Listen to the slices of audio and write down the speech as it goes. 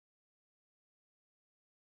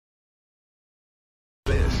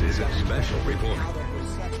is a special report.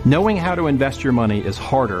 Knowing how to invest your money is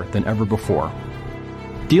harder than ever before.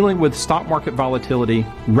 Dealing with stock market volatility,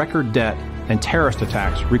 record debt, and terrorist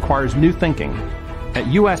attacks requires new thinking. At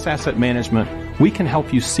U.S. Asset Management, we can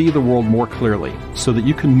help you see the world more clearly so that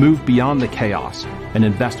you can move beyond the chaos and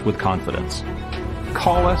invest with confidence.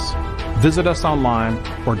 Call us, visit us online,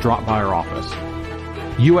 or drop by our office.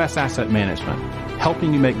 U.S. Asset Management,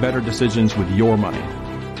 helping you make better decisions with your money.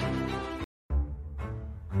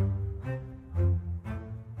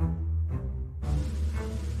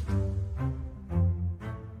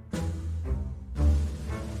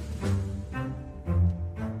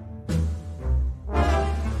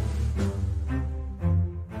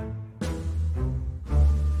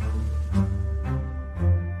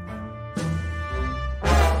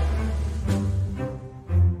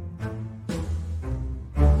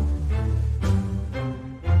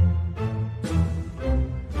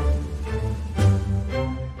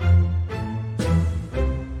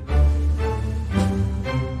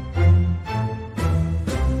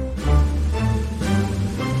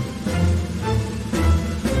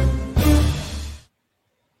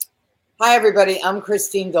 Hi, everybody. I'm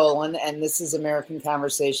Christine Dolan, and this is American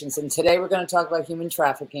Conversations. And today we're going to talk about human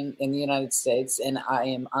trafficking in the United States. And I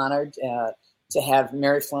am honored to have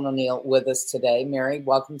Mary Flynn O'Neill with us today. Mary,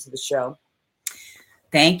 welcome to the show.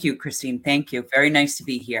 Thank you, Christine. Thank you. Very nice to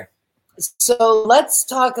be here. So let's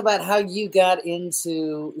talk about how you got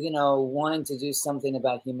into, wanting to do something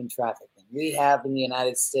about human trafficking. We have in the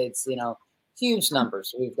United States, huge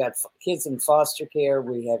numbers. We've got kids in foster care.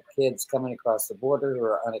 We have kids coming across the border who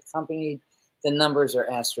are unaccompanied. The numbers are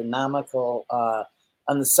astronomical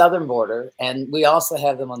on the southern border. And we also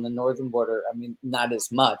have them on the northern border. I mean, not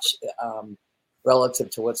as much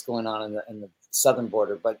relative to what's going on in the southern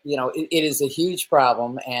border. But, it is a huge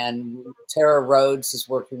problem. And Tara Rhodes is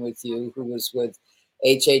working with you, who was with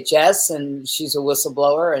HHS, and she's a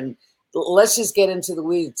whistleblower. And let's just get into the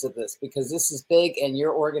weeds of this, because this is big, and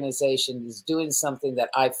your organization is doing something that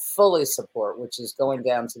I fully support, which is going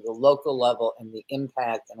down to the local level and the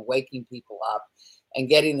impact and waking people up and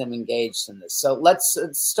getting them engaged in this. So let's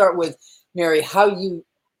start with, Mary, how you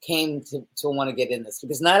came to want to get in this,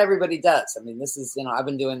 because not everybody does. I mean, this is, I've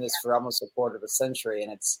been doing this for almost a quarter of a century,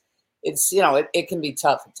 and it can be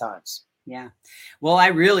tough at times. Yeah. Well, I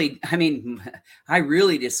really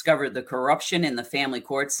discovered the corruption in the family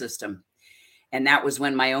court system. And that was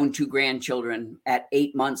when my own two grandchildren at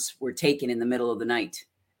 8 months were taken in the middle of the night.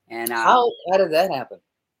 And how did that happen?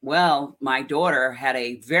 Well, my daughter had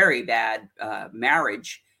a very bad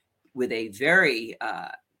marriage with a very,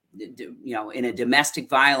 in a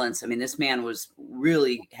domestic violence. I mean, this man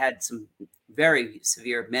had some very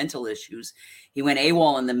severe mental issues. He went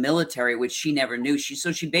AWOL in the military, which she never knew.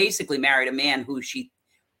 So she basically married a man who she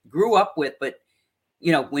grew up with, but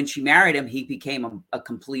when she married him, he became a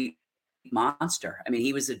complete monster. I mean,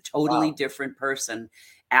 he was a totally different person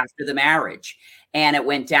after the marriage, and it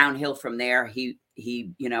went downhill from there. He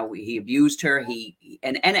abused her.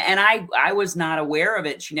 I was not aware of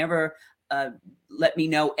it. She never let me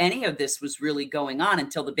know any of this was really going on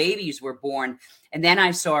until the babies were born, and then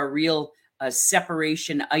I saw a real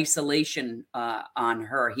separation, isolation on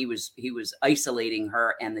her. He was isolating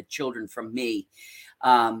her and the children from me,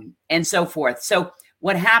 and so forth. So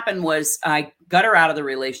what happened was I got her out of the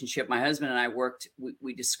relationship. My husband and I worked.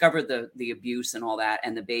 We discovered the abuse and all that,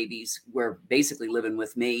 and the babies were basically living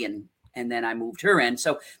with me, and then I moved her in.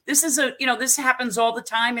 So this is this happens all the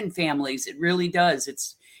time in families. It really does.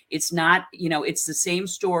 It's not, it's the same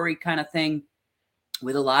story kind of thing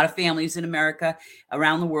with a lot of families in America,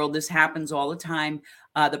 around the world. This happens all the time.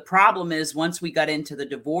 The problem is, once we got into the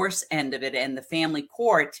divorce end of it and the family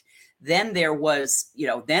court, then there was,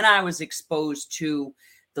 then I was exposed to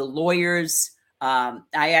the lawyers. I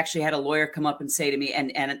actually had a lawyer come up and say to me,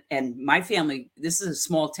 and my family, this is a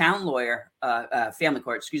small town lawyer, family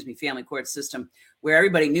court system, where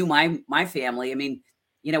everybody knew my family. I mean,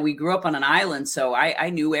 we grew up on an island, so I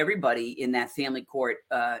knew everybody in that family court,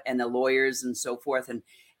 and the lawyers and so forth. And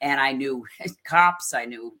I knew cops, I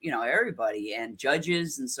knew, everybody, and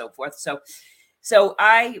judges and so forth.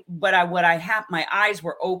 My eyes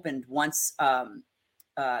were opened once,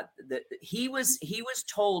 he was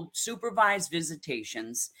told supervised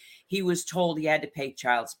visitations. He was told he had to pay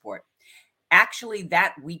child support. Actually,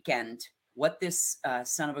 that weekend, what this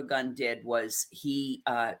son of a gun did was he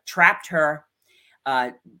trapped her,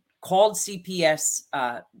 called CPS,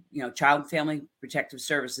 Child and Family Protective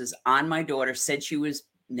Services, on my daughter, said she was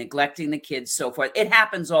neglecting the kids, so forth. It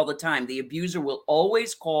happens all the time. The abuser will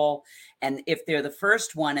always call, and if they're the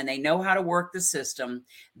first one and they know how to work the system,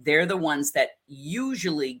 they're the ones that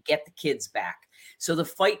usually get the kids back. So the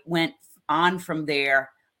fight went on from there.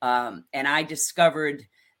 And I discovered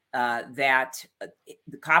that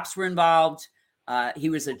the cops were involved. He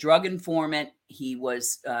was a drug informant. He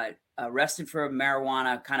was arrested for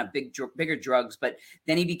marijuana, kind of bigger drugs, but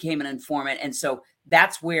then he became an informant. And so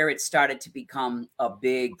that's where it started to become a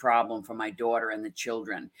big problem for my daughter and the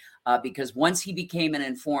children, because once he became an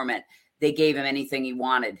informant, they gave him anything he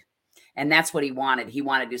wanted. And that's what he wanted. He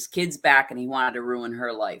wanted his kids back, and he wanted to ruin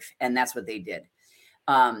her life. And that's what they did.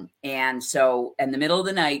 And so in the middle of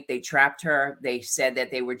the night, they trapped her. They said that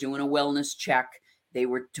they were doing a wellness check. They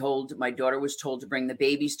were told, my daughter was told to bring the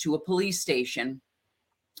babies to a police station.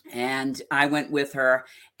 And I went with her,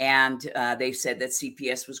 and they said that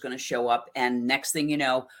CPS was going to show up. And next thing you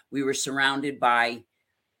know, we were surrounded by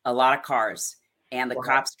a lot of cars, and the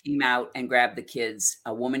cops came out and grabbed the kids.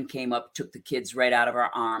 A woman came up, took the kids right out of our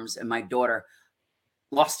arms, and my daughter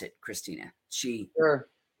lost it, Christina. She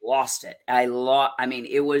lost it. I mean,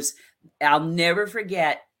 it was, I'll never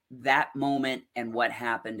forget that moment and what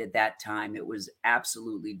happened at that time. It was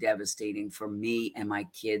absolutely devastating for me and my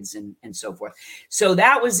kids and so forth. So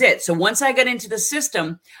that was it. So once I got into the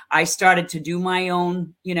system, I started to do my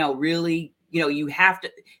own, really, you have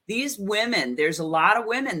to, these women, there's a lot of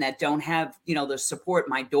women that don't have, the support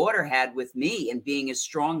my daughter had with me, and being as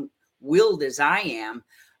strong-willed as I am,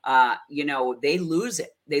 they lose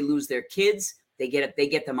it. They lose their kids. They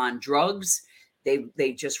get them on drugs.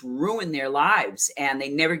 They just ruin their lives, and they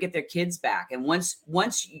never get their kids back. And once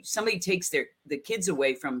somebody takes the kids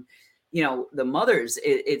away from, the mothers,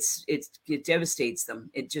 it devastates them.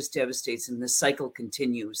 It just devastates them. The cycle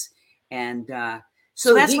continues. And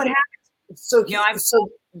so that's what happens. So, so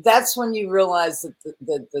that's when you realize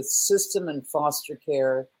that the system in foster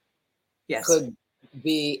care could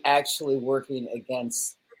be actually working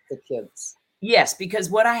against the kids. Yes, because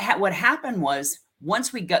what happened was,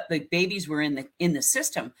 once we got the babies were in the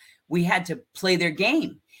system, we had to play their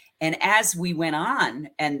game. And as we went on,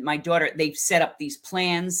 and my daughter, they've set up these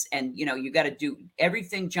plans, and you got to do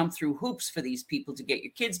everything, jump through hoops for these people to get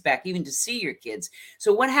your kids back, even to see your kids.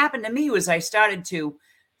 So what happened to me was I started to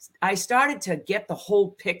get the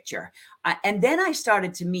whole picture. And then I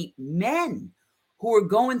started to meet men who were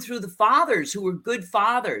going through the fathers, who were good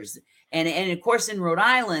fathers. And of course, in Rhode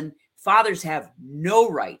Island, fathers have no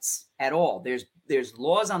rights at all. There's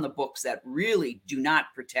laws on the books that really do not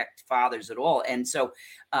protect fathers at all. And so,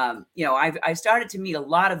 I started to meet a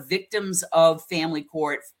lot of victims of family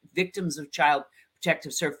court, victims of child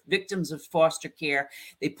protective service, victims of foster care.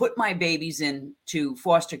 They put my babies into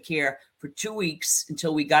foster care for 2 weeks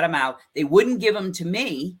until we got them out. They wouldn't give them to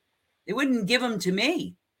me.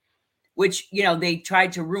 Which, they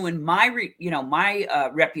tried to ruin my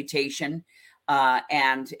reputation.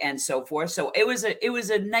 And so forth. So it was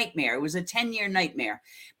a nightmare. It was a 10-year nightmare.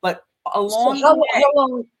 But along the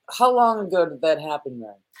way, how long ago did that happen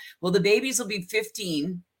then? Well, the babies will be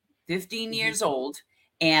 15 years old,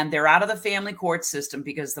 and they're out of the family court system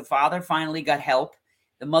because the father finally got help.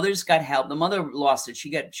 The mother's got help. The mother lost it. She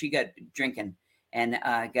got drinking and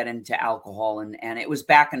got into alcohol, and it was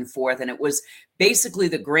back and forth. And it was basically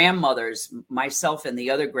the grandmothers, myself and the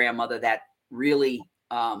other grandmother, that really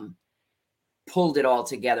pulled it all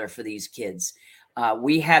together for these kids. I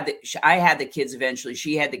had the kids eventually.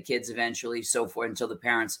 She had the kids eventually, so forth, until the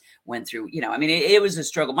parents went through, it was a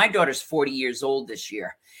struggle. My daughter's 40 years old this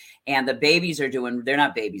year, and the babies they're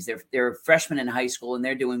not babies. They're freshmen in high school, and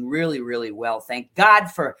they're doing really, really well. Thank God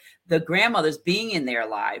for the grandmothers being in their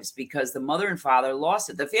lives, because the mother and father lost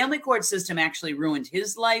it. The family court system actually ruined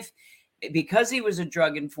his life because he was a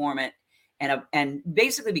drug informant and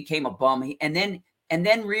basically became a bum. And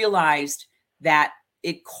then realized that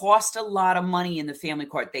it cost a lot of money in the family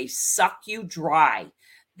court. They suck you dry.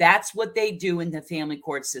 That's what they do in the family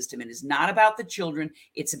court system. It is not about the children.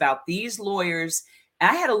 It's about these lawyers.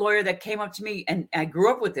 I had a lawyer that came up to me, and I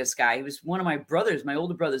grew up with this guy. He was one of my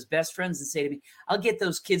older brother's best friends, and say to me, "I'll get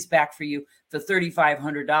those kids back for you for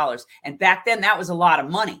 $3,500. And back then that was a lot of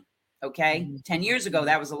money. Okay. Mm-hmm. 10 years ago,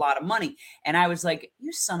 that was a lot of money. And I was like,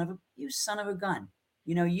 you son of a gun.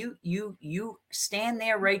 You stand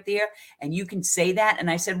there right there and you can say that. And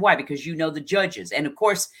I said, why? Because the judges. And of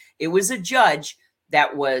course, it was a judge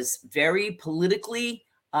that was very politically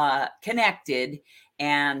connected.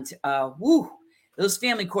 And those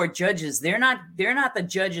family court judges, they're not the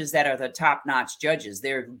judges that are the top-notch judges.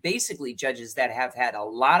 They're basically judges that have had a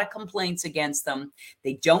lot of complaints against them.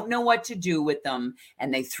 They don't know what to do with them,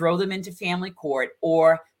 and they throw them into family court,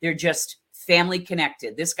 or they're just family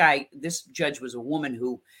connected. This judge was a woman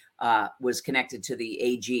who was connected to the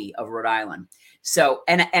AG of Rhode Island. So,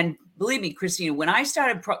 and believe me, Christina, when I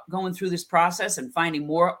started going through this process and finding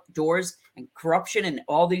more doors and corruption and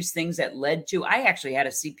all these things that led to, I actually had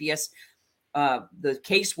a CPS, the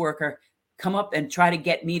caseworker, come up and try to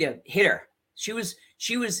get me to hit her. She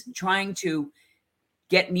was trying to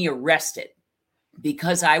get me arrested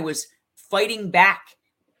because I was fighting back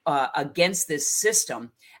against this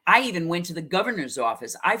system. I even went to the governor's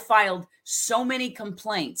office. I filed so many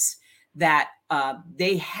complaints that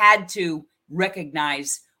they had to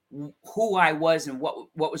recognize who I was and what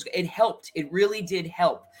was. It helped. It really did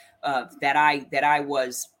help that I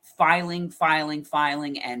was filing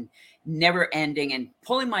and never ending, and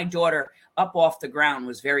pulling my daughter up off the ground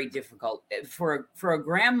was very difficult. For a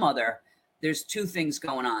grandmother, there's two things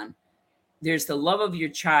going on. There's the love of your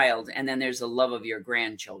child, and then there's the love of your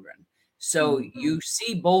grandchildren. So you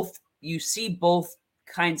see both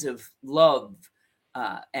kinds of love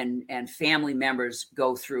and family members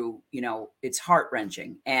go through, it's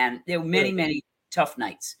heart-wrenching. And there were many tough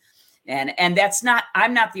nights. And that's not,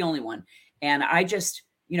 I'm not the only one. And I just,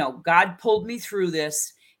 God pulled me through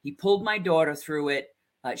this. He pulled my daughter through it.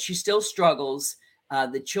 She still struggles.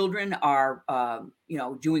 The children are,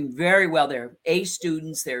 doing very well. They're A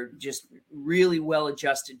students. They're just really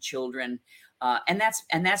well-adjusted children. And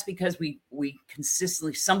that's because we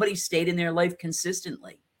consistently, somebody stayed in their life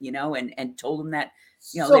consistently, and told them that,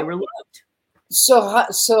 they were loved. So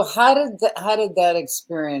how did that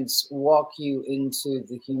experience walk you into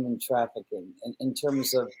the human trafficking in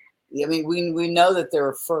terms of, we know that there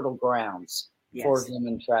are fertile grounds for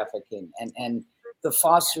human trafficking, and the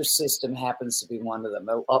foster system happens to be one of them.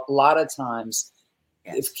 A lot of times,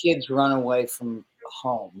 if kids run away from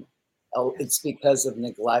home, it's because of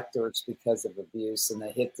neglect or it's because of abuse, and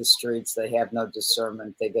they hit the streets. They have no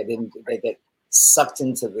discernment. They get sucked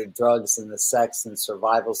into the drugs and the sex and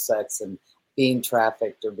survival sex and being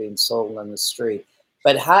trafficked or being sold on the street.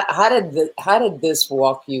 But how did this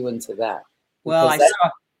walk you into that? Well,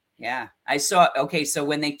 I saw. Okay, so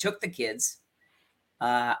when they took the kids,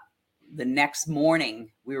 the next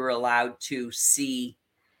morning we were allowed to see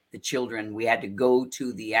the children. We had to go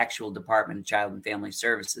to the actual Department of Child and Family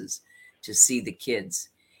Services to see the kids.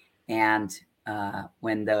 And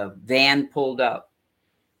when the van pulled up,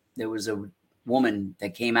 there was a woman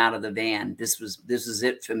that came out of the van. This was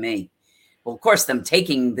it for me. Well, of course, them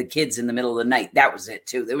taking the kids in the middle of the night, that was it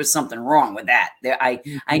too. There was something wrong with that.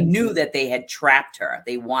 I knew that they had trapped her.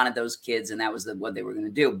 They wanted those kids, and that was what they were going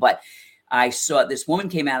to do. But I saw this woman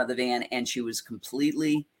came out of the van, and she was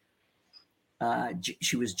completely,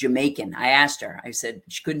 she was Jamaican. I asked her, I said,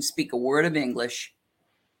 she couldn't speak a word of English.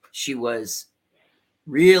 She was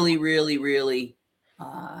really, really, really,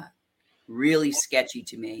 really sketchy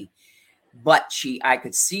to me. But I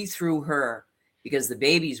could see through her because the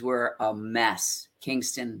babies were a mess.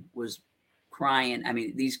 Kingston was crying. I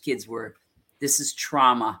mean, these kids this is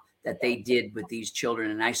trauma that they did with these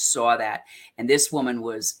children. And I saw that. And this woman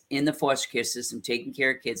was in the foster care system taking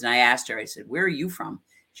care of kids. And I asked her, I said, where are you from?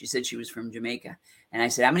 She said she was from Jamaica. And I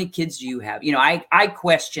said, how many kids do you have? I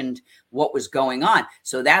questioned what was going on.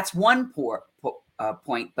 So that's one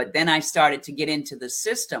point. But then I started to get into the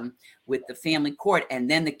system with the family court and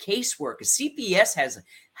then the caseworker. CPS has a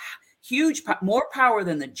huge, more power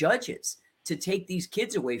than the judges to take these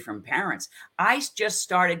kids away from parents. I just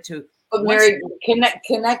started to. But Mary,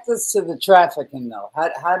 connect this to the trafficking though.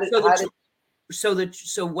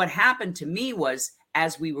 So what happened to me was,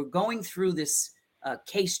 as we were going through this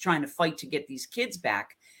case, trying to fight to get these kids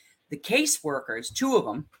back, the caseworkers, two of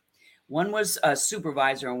them, one was a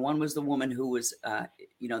supervisor and one was the woman who was,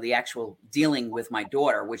 the actual dealing with my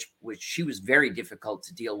daughter, which she was very difficult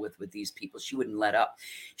to deal with these people. She wouldn't let up.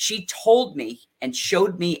 She told me and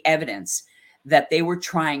showed me evidence that they were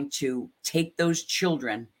trying to take those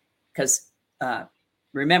children because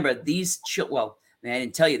remember these children. Well, I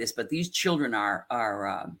didn't tell you this, but these children are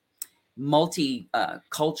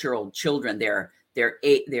multicultural children. They're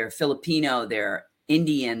Filipino, they're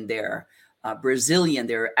Indian, they're Brazilian.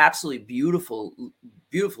 They're absolutely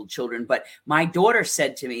beautiful children. But my daughter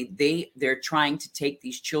said to me, they're trying to take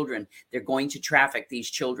these children. They're going to traffic these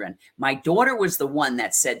children. My daughter was the one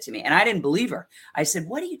that said to me, and I didn't believe her. I said,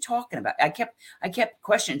 what are you talking about? I kept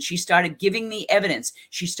questioning. She started giving me evidence.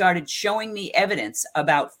 She started showing me evidence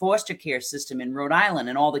about foster care system in Rhode Island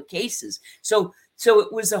and all the cases. So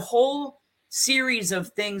it was a whole series of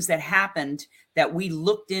things that happened that we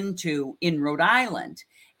looked into in Rhode Island.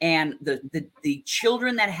 And the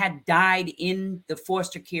children that had died in the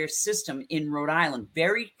foster care system in Rhode Island,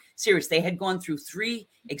 very serious. They had gone through 3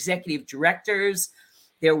 executive directors.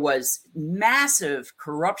 There was massive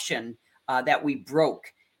corruption that we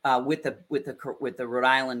broke. with the Rhode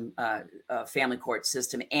Island family court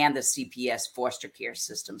system and the CPS foster care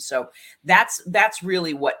system. So that's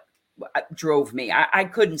really what drove me. I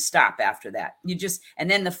couldn't stop after that. And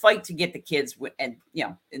then the fight to get the kids, and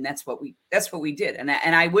that's what we did. And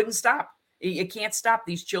I wouldn't stop. You can't stop.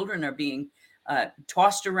 These children are being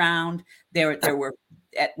tossed around. There were,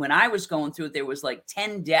 when I was going through it, there was like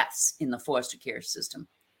 10 deaths in the foster care system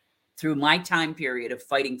through my time period of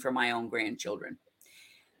fighting for my own grandchildren.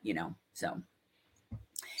 So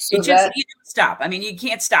it just, you don't stop. I mean, you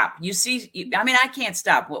can't stop. I can't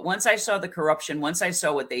stop. Once I saw the corruption, once I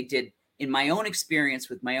saw what they did in my own experience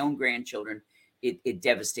with my own grandchildren, it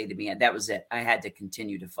devastated me. And that was it. I had to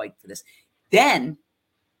continue to fight for this. Then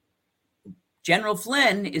General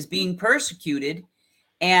Flynn is being persecuted,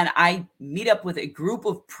 and I meet up with a group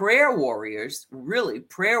of prayer warriors,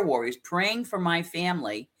 praying for my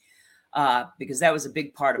family, because that was a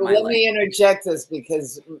big part of my life. Let me interject this,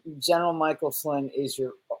 because General Michael Flynn is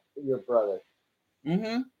your brother.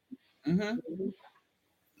 Mm-hmm. Mm-hmm.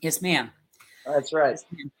 Yes, ma'am. That's right.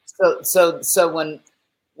 So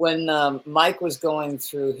when Mike was going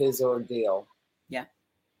through his ordeal, yeah,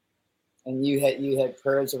 and you had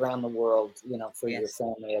prayers around the world, for your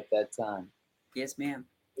family at that time. Yes, ma'am.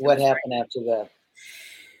 What happened after that?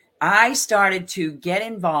 I started to get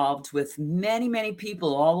involved with many, many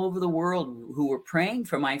people all over the world who were praying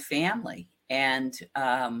for my family. And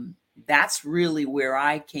that's really where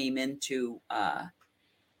I came into,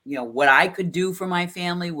 what I could do for my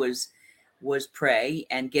family was pray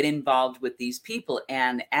and get involved with these people.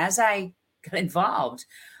 And as I got involved,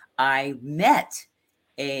 I met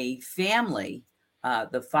a family.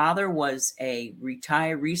 The father was a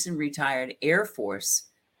recent retired Air Force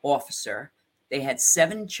officer. They had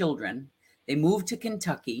 7 children. They moved to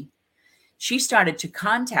Kentucky. She started to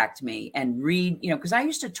contact me and read, because I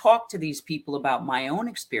used to talk to these people about my own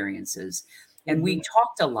experiences, and we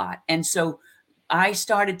talked a lot. And so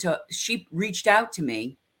she reached out to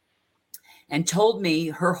me and told me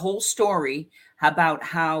her whole story about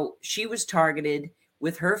how she was targeted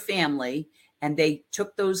with her family, and they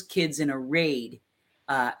took those kids in a raid.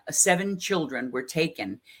 7 children were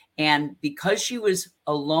taken. And because she was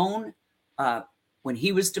alone, when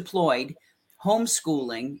he was deployed,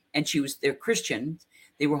 homeschooling, and they're Christians,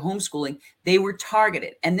 they were homeschooling, they were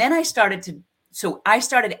targeted. And then I started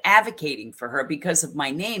advocating for her because of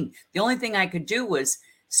my name. The only thing I could do was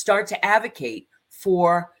start to advocate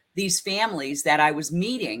for these families that I was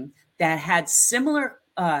meeting that had similar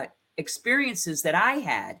experiences that I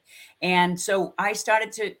had. And so I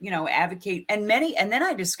started to, advocate, and then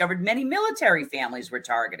I discovered many military families were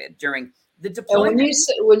targeted during the deployment.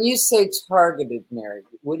 And when you say targeted, Mary,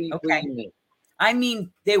 what do you mean? I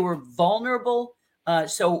mean, they were vulnerable.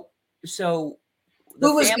 So who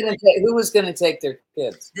was going to take their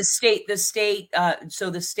kids? The state,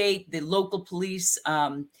 the local police.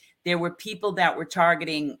 There were people that were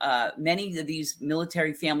targeting many of these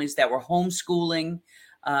military families that were homeschooling,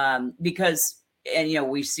 because. And,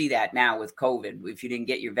 we see that now with COVID. If you didn't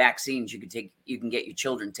get your vaccines, you can get your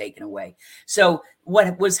children taken away. So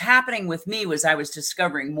what was happening with me was I was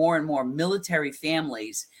discovering more and more military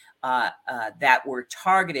families that were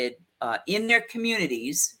targeted in their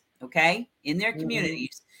communities,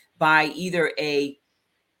 communities by either a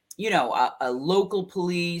local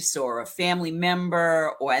police or a family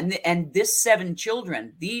member, and this 7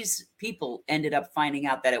 children, these people ended up finding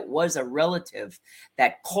out that it was a relative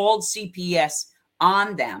that called CPS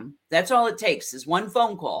on them. That's all it takes is one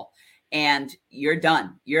phone call and you're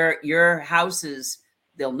done. Your house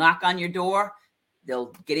they'll knock on your door.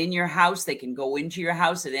 They'll get in your house. They can go into your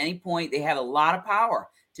house at any point. They have a lot of power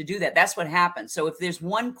to do that. That's what happens. So if there's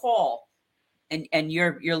one call and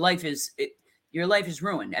your life is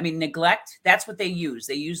ruined. I mean, neglect, that's what they use.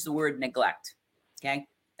 They use the word neglect. Okay.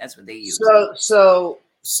 That's what they use. So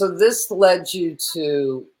this led you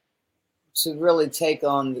to really take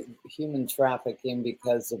on human trafficking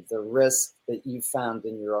because of the risk that you found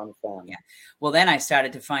in your own family. Yeah. Well, then I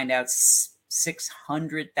started to find out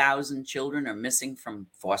 600,000 children are missing from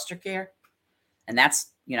foster care. And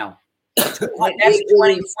that's, that's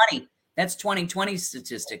 2020. That's 2020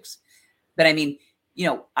 statistics. But I mean,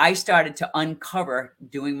 I started to uncover,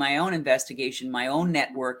 doing my own investigation, my own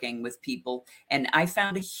networking with people. And I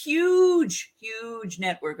found a huge, huge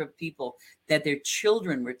network of people that their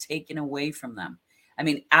children were taken away from them. I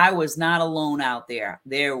mean, I was not alone out there.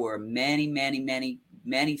 There were many, many, many,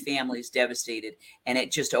 many families devastated. And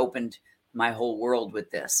it just opened my whole world with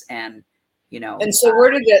this. And, And so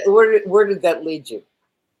where did that lead you?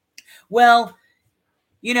 Well,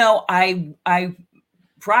 I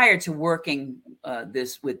prior to working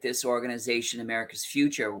with this organization, America's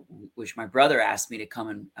Future, which my brother asked me to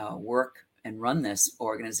come and work and run this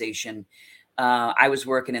organization, I was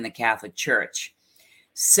working in the Catholic Church.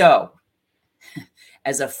 So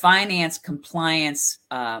as a finance compliance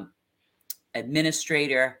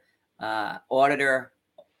administrator, auditor,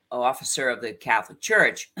 officer of the Catholic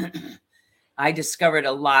Church, I discovered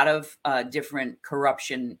a lot of different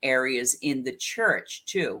corruption areas in the church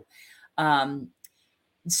too.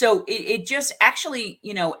 So it just actually,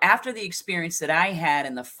 after the experience that I had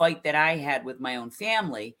and the fight that I had with my own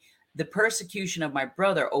family, the persecution of my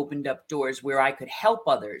brother opened up doors where I could help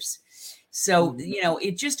others. So,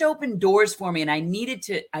 it just opened doors for me, and I needed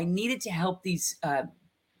to help these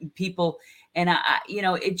people. And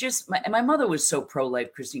my mother was so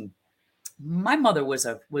pro-life, Christine. My mother was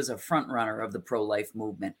a front runner of the pro-life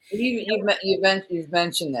movement. You've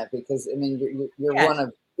mentioned that because I mean you're one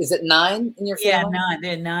of, is it 9 in your family? Yeah,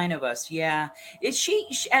 there are 9 of us. Yeah, she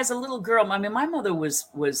as a little girl. I mean, my mother was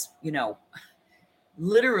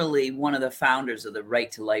literally one of the founders of the Right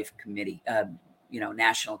to Life Committee,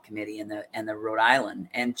 National Committee in the Rhode Island,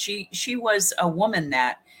 and she was a woman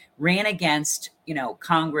that ran against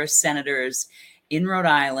Congress, senators in Rhode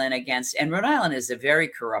Island and Rhode Island is a very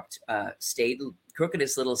corrupt state,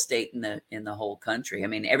 crookedest little state in the whole country. I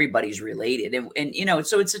mean, everybody's related, and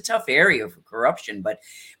so it's a tough area for corruption. But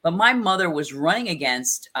my mother was running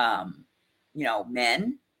against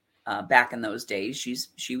men back in those days.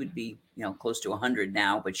 She would be close to 100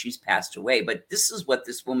 now, but she's passed away. But this is what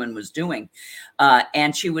this woman was doing,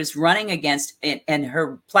 and she was running against, and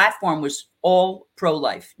her platform was all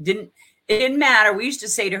pro-life. It didn't matter. We used to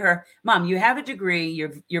say to her, "Mom, you have a degree.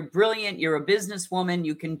 You're brilliant. You're a businesswoman.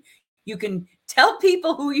 You can tell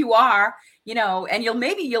people who you are, and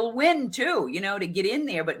you'll win too, to get in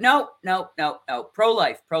there." But no,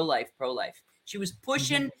 pro-life. She was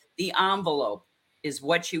pushing the envelope is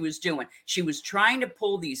what she was doing. She was trying to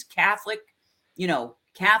pull these Catholics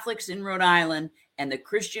in Rhode Island and the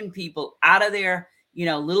Christian people out of their,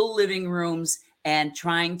 little living rooms, and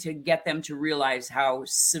trying to get them to realize how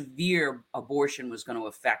severe abortion was going to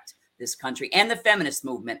affect this country and the feminist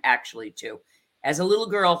movement actually too. As a little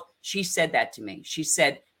girl, she said that to me. She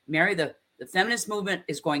said, "Mary, the feminist movement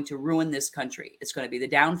is going to ruin this country. It's going to be the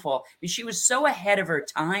downfall." And she was so ahead of her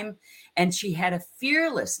time, and she had a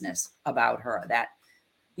fearlessness about her that,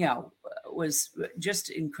 was just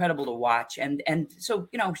incredible to watch. And so,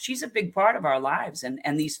 she's a big part of our lives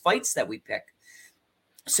and these fights that we pick.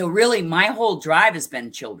 So really, my whole drive has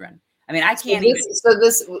been children. I mean, I can't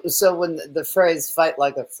So when the phrase "fight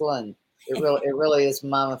like a Flynn," it really is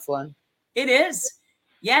Mama Flynn. It is.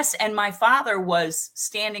 Yes. And my father was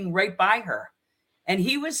standing right by her, and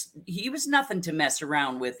he was nothing to mess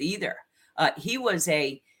around with either. He was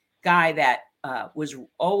a guy that was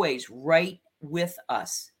always right with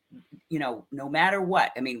us, no matter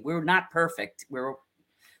what. I mean, we're not perfect. We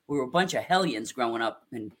were a bunch of hellions growing up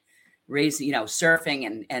and raised,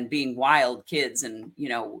 surfing and being wild kids. And,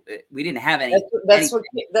 we didn't have any. That's what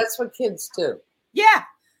kids do. Yeah.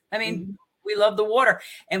 I mean, we love the water,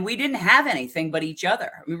 and we didn't have anything but each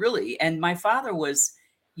other. I mean, really. And my father was,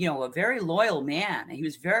 a very loyal man. He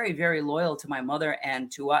was very, very loyal to my mother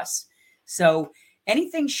and to us. So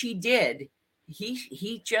anything she did,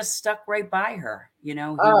 he just stuck right by her,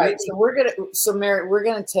 All right. So Mary, we're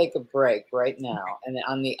gonna take a break right now. And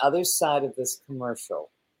on the other side of this commercial,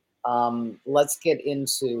 let's get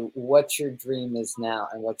into what your dream is now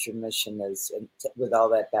and what your mission is, and with all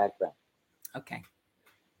that background. Okay.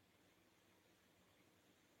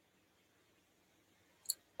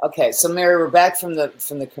 Okay, so Mary, we're back from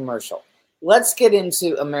the commercial. Let's get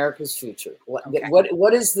into America's Future. What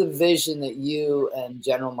is the vision that you and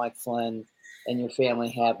General Mike Flynn and your family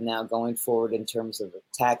have now going forward in terms of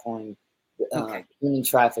tackling human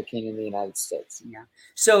trafficking in the United States? Yeah.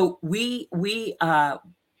 So we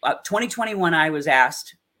 2021, I was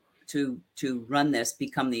asked to run this,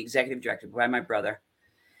 become the executive director by my brother,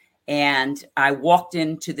 and I walked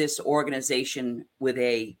into this organization with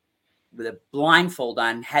a blindfold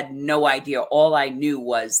on, had no idea. All I knew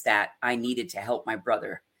was that I needed to help my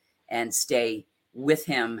brother and stay with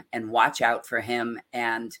him and watch out for him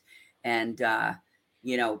and help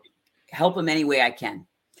him any way I can.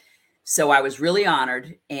 So I was really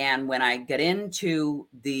honored. And when I got into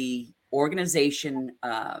the organization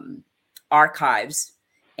archives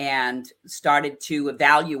and started to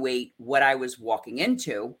evaluate what I was walking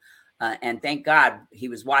into, and thank God he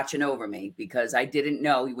was watching over me, because I didn't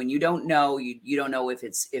know. When you don't know, you don't know if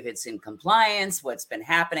it's in compliance, what's been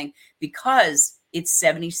happening, because it's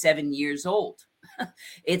 77 years old.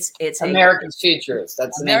 It's America's Future.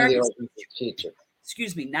 That's the name of the America's Future.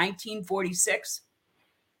 1946.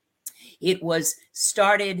 It was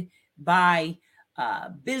started by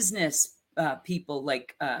business people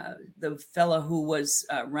like the fellow who was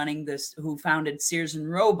running this, who founded Sears and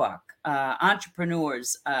Roebuck,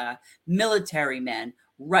 entrepreneurs, military men,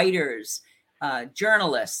 writers,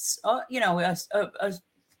 journalists, a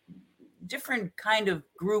different kind of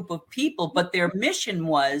group of people, but their mission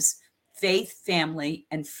was faith, family,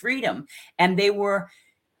 and freedom. And they were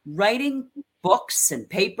writing books and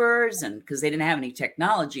papers, and because they didn't have any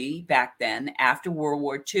technology back then after World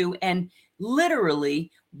War II, and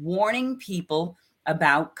literally warning people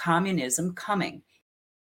about communism coming.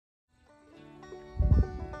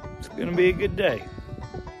 It's going to be a good day.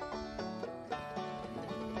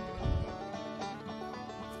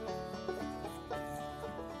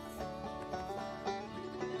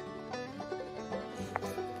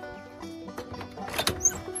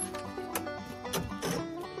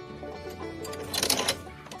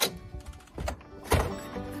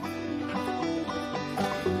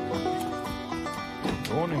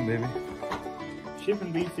 Morning, baby.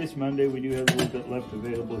 Shipping beef this Monday. We do have a little bit left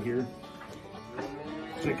available here.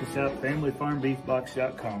 Check us out,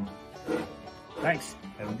 familyfarmbeefbox.com. Thanks.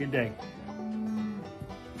 Have a good day.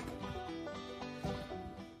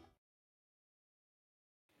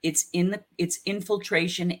 It's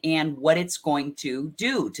infiltration and what it's going to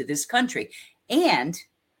do to this country. And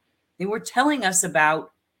they were telling us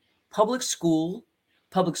about public school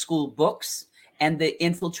books, and the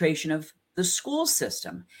infiltration of the school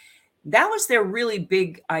system. That was their really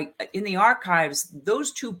big, in the archives,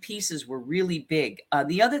 those two pieces were really big.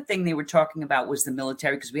 The other thing they were talking about was the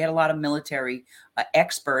military, because we had a lot of military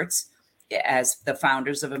experts as the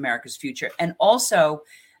founders of America's future. And also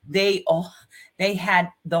they had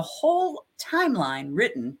the whole timeline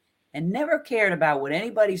written and never cared about what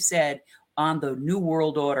anybody said on the New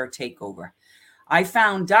World Order takeover. I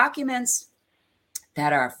found documents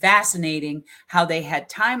that are fascinating, how they had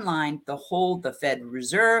timelined the Fed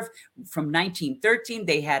Reserve from 1913.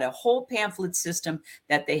 They had a whole pamphlet system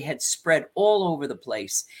that they had spread all over the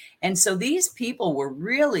place. And so these people were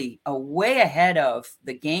really way ahead of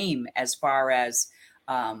the game as far as,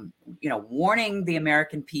 warning the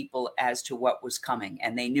American people as to what was coming.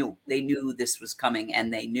 And they knew this was coming,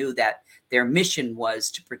 and they knew that their mission was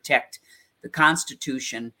to protect the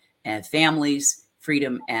Constitution and families,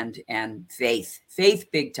 freedom, and faith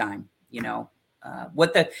big time.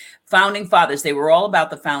 What the founding fathers, they were all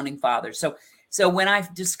about the founding fathers. So when I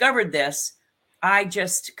discovered this, I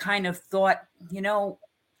just kind of thought,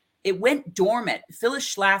 it went dormant.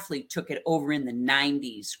 Phyllis Schlafly took it over in the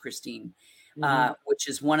 90s, Christine, which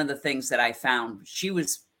is one of the things that I found. She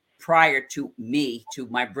was prior to me, to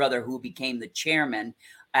my brother, who became the chairman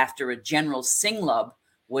after a General Singlub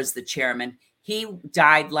was the chairman. He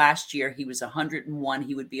died last year. He was 101.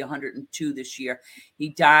 He would be 102 this year. He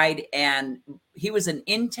died, and he was an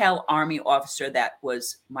Intel Army officer that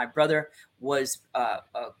was, my brother was,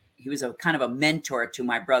 he was a kind of a mentor to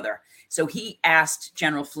my brother. So he asked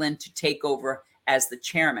General Flynn to take over as the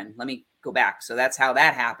chairman. Let me go back. So that's how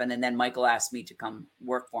that happened. And then Michael asked me to come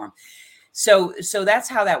work for him. So that's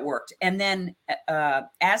how that worked. And then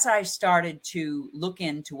as I started to look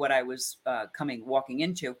into what I was walking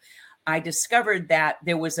into, I discovered that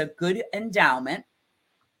there was a good endowment.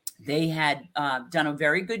 They had done a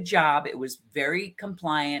very good job. It was very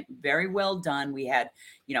compliant, very well done. We had,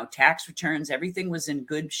 tax returns. Everything was in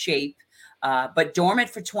good shape, but dormant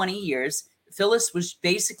for 20 years. Phyllis was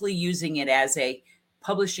basically using it as a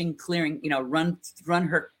publishing clearing, run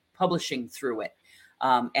her publishing through it.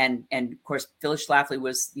 And of course, Phyllis Schlafly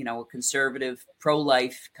was, a conservative,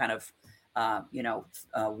 pro-life kind of,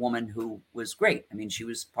 a woman who was great. I mean, she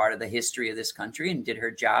was part of the history of this country and did her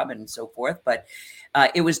job and so forth, but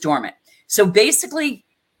it was dormant. So basically,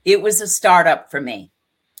 it was a startup for me.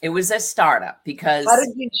 It was a startup because...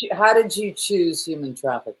 How did you choose human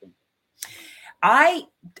trafficking?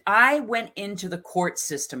 I went into the court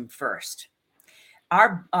system first.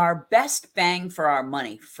 Our best bang for our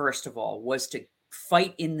money, first of all, was to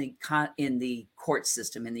fight in the court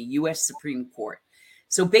system, in the U.S. Supreme Court.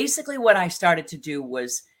 So basically what I started to do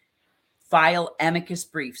was file amicus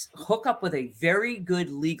briefs, hook up with a very good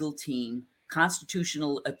legal team,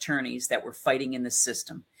 constitutional attorneys that were fighting in the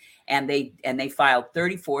system. And they filed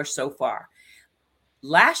 34 so far.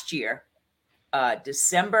 Last year,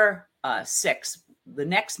 December 6th, the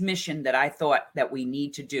next mission that I thought that we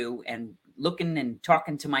need to do, and looking and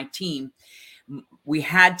talking to my team, we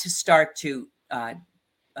had to start to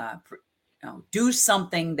do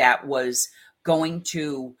something that was going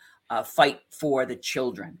to fight for the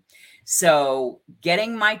children. So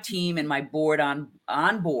getting my team and my board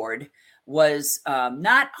on board, was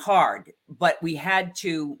not hard, but we had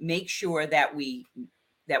to make sure that we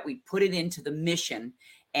put it into the mission.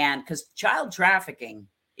 And because child trafficking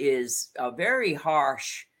is a very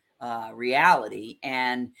harsh reality,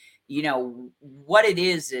 and what it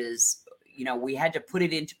is we had to put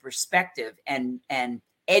it into perspective and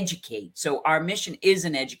educate. So our mission is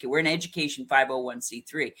an educate. We're an education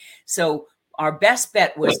 501c3. So our best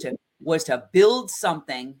bet was to build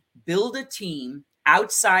something, build a team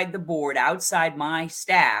outside the board, outside my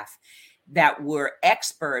staff, that were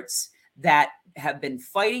experts that have been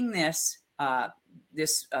fighting this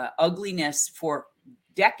ugliness for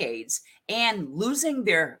decades and losing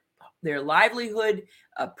their livelihood,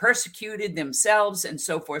 persecuted themselves, and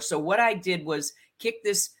so forth. So what I did was kick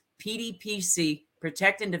this PDPC,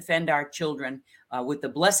 Protect and Defend Our Children, with the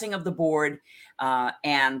blessing of the board,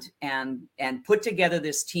 and put together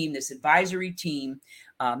this team, this advisory team,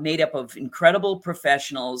 made up of incredible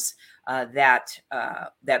professionals that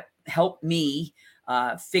helped me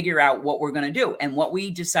figure out what we're going to do. And what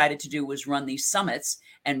we decided to do was run these summits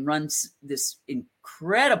and run this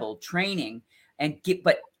incredible training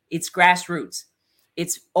but it's grassroots.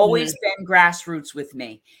 It's always been grassroots with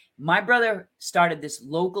me. My brother started this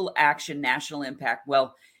local action, national impact.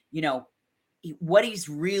 Well, what he's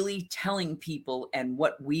really telling people, and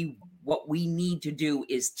what we need to do,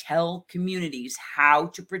 is tell communities how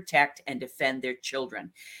to protect and defend their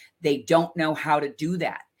children. They don't know how to do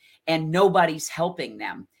that, and nobody's helping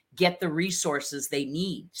them get the resources they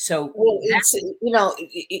need. So, it's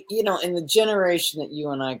in the generation that you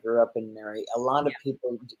and I grew up in, Mary, a lot of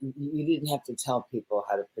people, you didn't have to tell people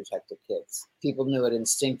how to protect their kids. People knew it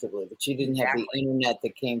instinctively, but you didn't have the internet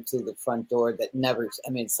that came through the front door that never,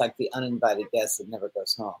 it's like the uninvited guest that never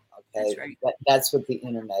goes home. Okay. That's right. That's what the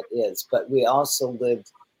internet is. But we also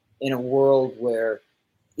lived in a world where,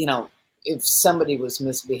 if somebody was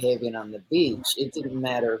misbehaving on the beach, it didn't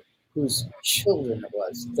matter whose children it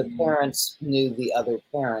was. The parents knew the other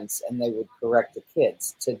parents, and they would correct the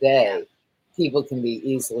kids. Today, people can be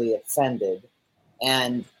easily offended,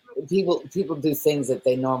 and people do things that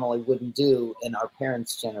they normally wouldn't do in our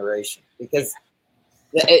parents' generation, because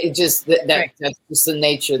it just that's just the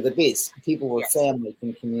nature of the beast. People were families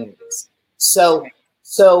and communities. So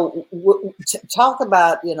talk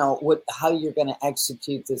about how you're going to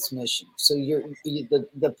execute this mission. So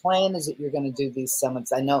the plan is that you're going to do these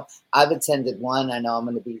summits. I know I've attended one. I know I'm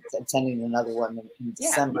going to be attending another one in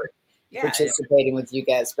December, participating with you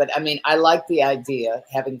guys. But I like the idea,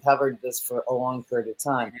 having covered this for a long period of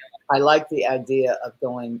time. I like the idea of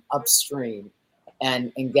going upstream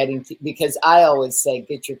and getting because I always say,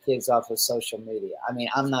 get your kids off of social media.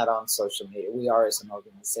 I'm not on social media. We are as an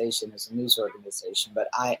organization, as a news organization, but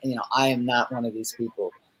I am not one of these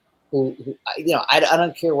people who I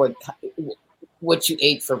don't care what you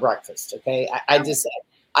ate for breakfast. Okay.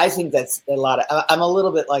 I think that's a lot of, I'm a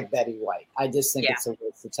little bit like Betty White. I just think it's a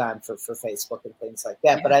waste of time for Facebook and things like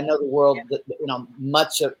that. But I know the world,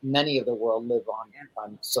 many of the world live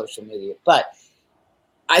on social media, but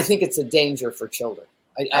I think it's a danger for children.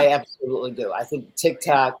 I absolutely do. I think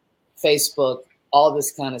TikTok, Facebook, all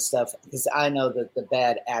this kind of stuff, because I know that the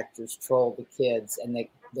bad actors troll the kids, and they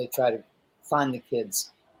try to find the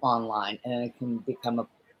kids online, and it can become a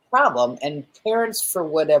problem. And parents, for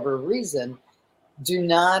whatever reason, do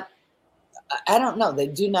not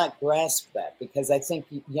grasp that, because I think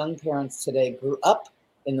young parents today grew up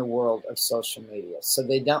in the world of social media, so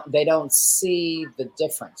they don't see the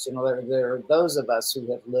difference. There are those of us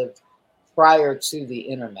who have lived prior to the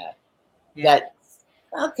internet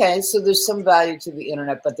so there's some value to the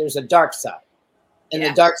internet, but there's a dark side, and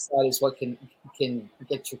the dark side is what can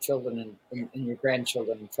get your children and your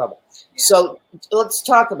grandchildren in trouble. So let's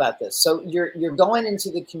talk about this. So you're going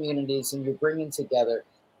into the communities, and you're bringing together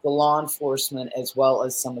the law enforcement as well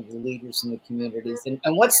as some of the leaders in the communities, and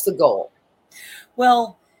what's the goal?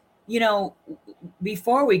 Well,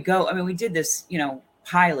 before we go, we did this,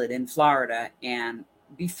 pilot in Florida, and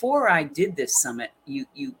before I did this summit,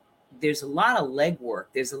 there's a lot of legwork.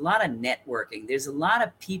 There's a lot of networking. There's a lot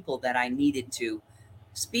of people that I needed to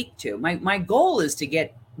speak to. My goal is to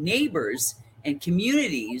get neighbors and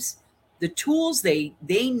communities the tools they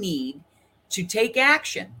need to take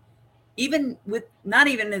action, even with, not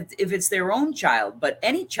even if it's their own child, but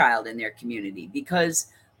any child in their community, because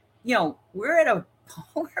we're at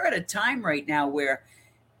a time right now where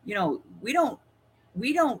we don't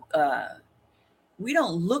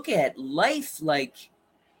look at life like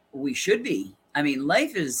we should be.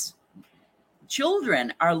 Life is,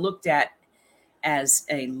 children are looked at as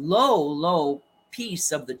a low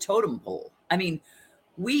piece of the totem pole.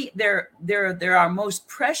 They're our most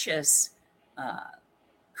precious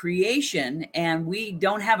creation, and we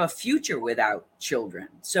don't have a future without children.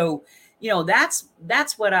 So,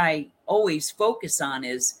 that's what I always focus on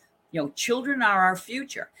is, children are our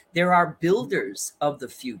future. They're our builders of the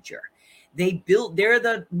future. They're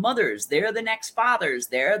the mothers, they're the next fathers,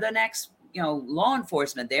 they're the next, law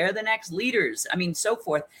enforcement, they're the next leaders. I mean, so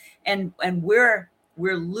forth. And we're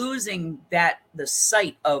losing the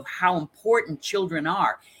sight of how important children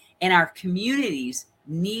are. And our communities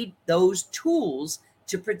need those tools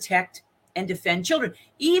to protect and defend children,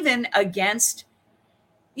 even against,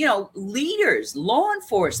 leaders, law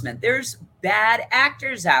enforcement. There's bad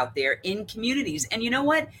actors out there in communities. And you know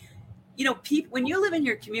what? People, when you live in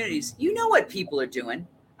your communities, you know what people are doing.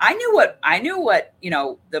 I knew what,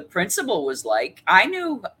 the principal was like. I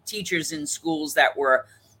knew teachers in schools that were,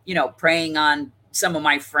 preying on some of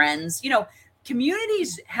my friends.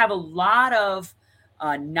 Communities have a lot of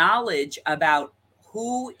knowledge about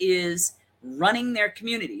who is running their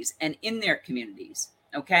communities and in their communities.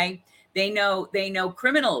 Okay. They know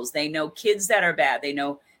criminals, they know kids that are bad. They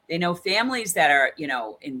know families that are,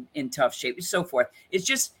 in tough shape and so forth. It's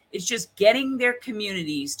just getting their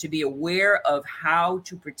communities to be aware of how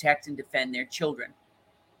to protect and defend their children,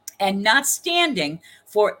 and not standing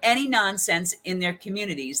for any nonsense in their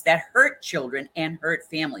communities that hurt children and hurt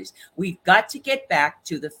families. We've got to get back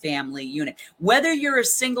to the family unit. Whether you're a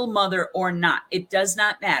single mother or not, it does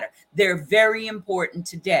not matter. They're very important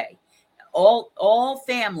today. All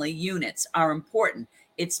family units are important.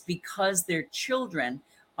 It's because their children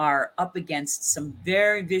are up against some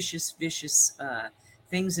very vicious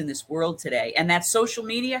things in this world today. And that social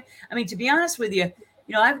media, I mean, to be honest with you,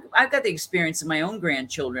 I've got the experience of my own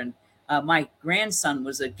grandchildren. My grandson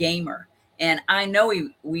was a gamer, and I know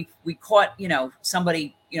we caught,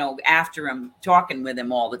 somebody, after him, talking with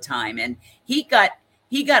him all the time. And he got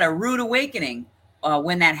a rude awakening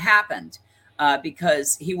when that happened,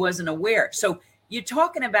 because he wasn't aware. So you're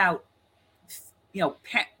talking about,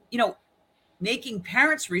 making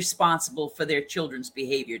parents responsible for their children's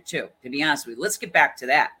behavior too, to be honest with you. Let's get back to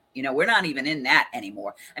that. We're not even in that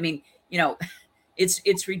anymore. I mean,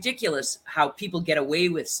 it's ridiculous how people get away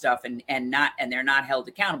with stuff and they're not held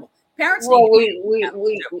accountable. Parents. Well,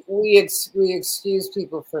 we excuse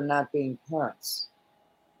people for not being parents.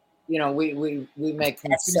 We make concessions.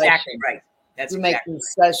 That's exactly right. We make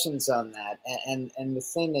concessions on that, and the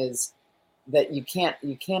thing is that you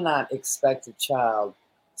cannot expect a child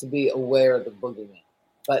to be aware of the boogeyman,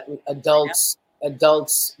 but adults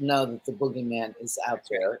know that the boogeyman is out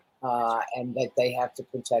there. And that they have to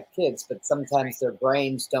protect kids, but sometimes their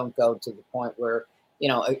brains don't go to the point where,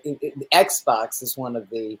 Xbox is one of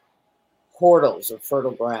the portals or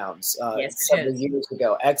fertile grounds. Several years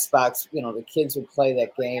ago, Xbox, the kids would play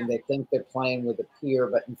that game. They think they're playing with a peer,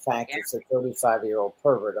 but in fact, it's a 35-year-old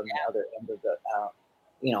pervert on the other end of the,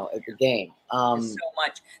 at the game.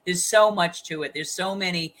 There's so much to it. There's so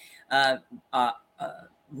many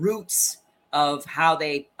roots of how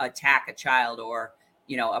they attack a child, or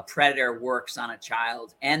a predator works on a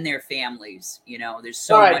child and their families. There's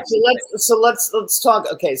so much. So let's talk.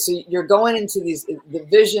 Okay, so you're going into these. The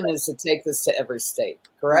vision is to take this to every state,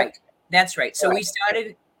 correct? Right. That's right. So we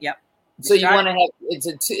started. Yep. So you want to have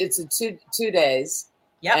it's a two days.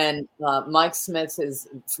 Yeah. And Mike Smith is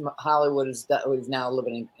from Hollywood. He's now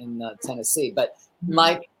living in Tennessee. But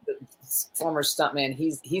Mike, the former stuntman,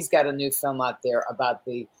 he's got a new film out there about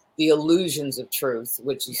the illusions of truth,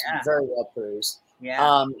 which is very well produced.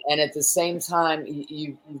 Yeah. And at the same time,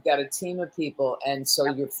 you've got a team of people, and so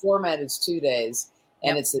your format is 2 days,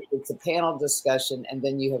 and it's a panel discussion, and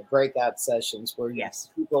then you have breakout sessions where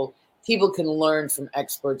people can learn from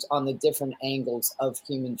experts on the different angles of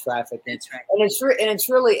human trafficking. That's right. And it's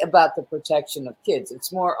really about the protection of kids.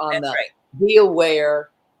 It's more on be aware.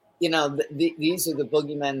 These are the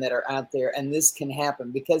boogeymen that are out there, and this can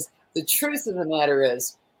happen, because the truth of the matter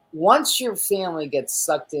is, once your family gets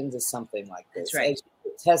sucked into something like this, as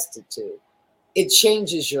you're tested to, it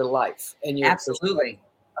changes your life and your perspective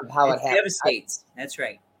of how it happens. Devastates. That's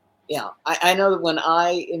right. Yeah, I know that when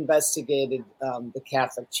I investigated the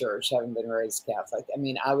Catholic Church, having been raised Catholic, I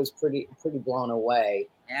mean, I was pretty blown away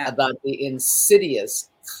about the insidious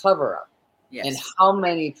cover-up and how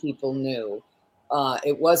many people knew.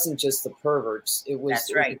 It wasn't just the perverts; it was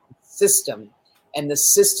the system. And the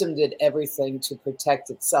system did everything to protect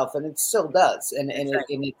itself, and it still does. And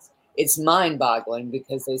it's mind-boggling,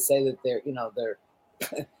 because they say that they're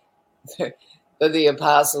the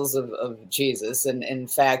apostles of Jesus, and in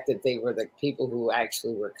fact that they were the people who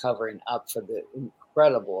actually were covering up for the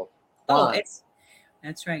incredible. That's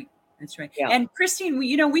right. That's right. Yeah. And Christine,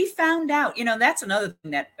 we found out, that's another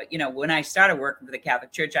thing that, when I started working for the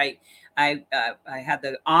Catholic Church, I had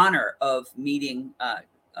the honor of meeting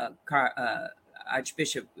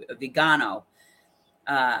Archbishop Vigano,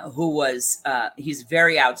 who was he's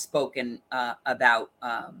very outspoken about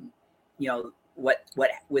what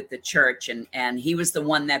with the church, and he was the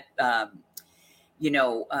one that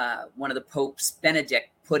one of the popes, Benedict,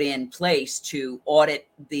 put in place to audit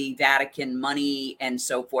the Vatican money and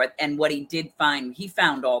so forth. And what he did find, he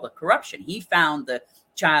found all the corruption. He found the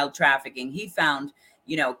child trafficking. He found,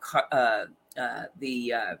 the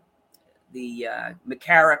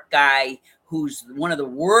McCarrick guy, who's one of the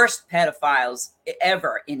worst pedophiles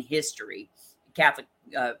ever in history, Catholic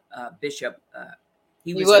bishop.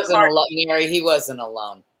 He wasn't alone, Mary. He wasn't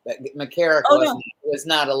alone. McCarrick was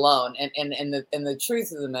not alone. And the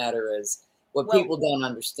truth of the matter is, what people don't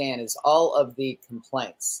understand is all of the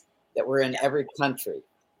complaints that were in every country.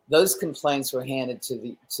 Those complaints were handed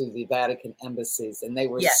to the Vatican embassies, and they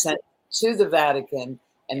were sent to the Vatican,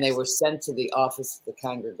 and they were sent to the Office of the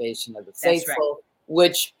Congregation of the Faithful,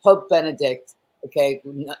 which Pope Benedict,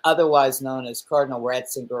 otherwise known as Cardinal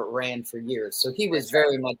Ratzinger, ran for years. So he was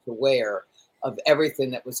very much aware of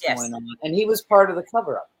everything that was going on, and he was part of the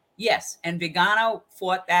cover-up. Yes, and Vigano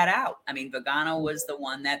fought that out. I mean, Vigano was the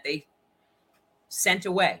one that they sent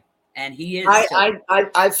away, and he is.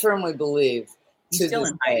 I firmly believe he's still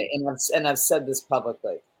in hiding. And I've said this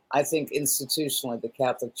publicly. I think institutionally, the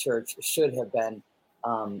Catholic Church should have been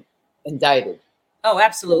indicted. Oh,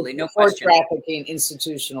 absolutely, no question. Trafficking,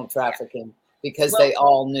 institutional trafficking, because they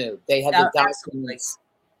all knew they had the documents.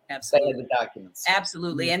 Absolutely. They had the documents.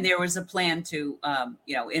 Absolutely. And there was a plan to,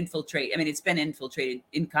 infiltrate. I mean, it's been infiltrated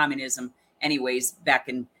in communism anyways, back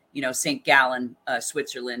in, St. Gallen,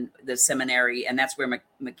 Switzerland, the seminary. And that's where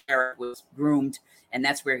McCarrick was groomed. And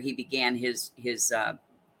that's where he began his torture.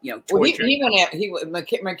 Well,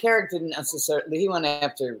 McCarrick didn't necessarily,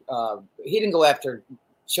 he didn't go after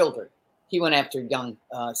children. He went after young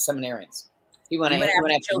seminarians. He went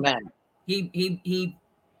after men. He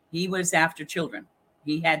was after children.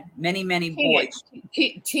 He had many boys,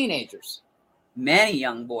 teenagers, many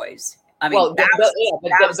young boys. I mean,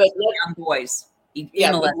 thousands of young boys.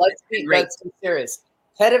 But let's be serious.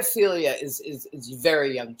 Pedophilia is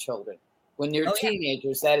very young children. When you're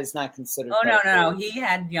teenagers, that is not considered. Oh no! He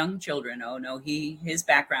had young children. Oh no! His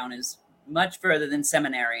background is much further than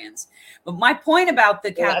seminarians. But my point about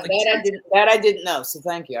the Catholic Church, I didn't know. So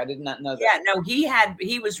thank you. I did not know that. Yeah, no,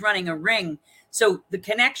 he was running a ring. So the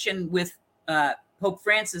connection with Pope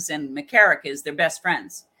Francis and McCarrick is they're best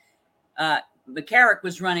friends. McCarrick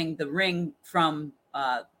was running the ring from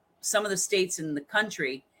some of the states in the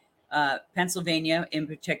country, Pennsylvania in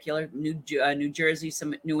particular, New Jersey,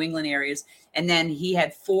 some New England areas. And then he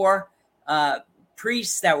had 4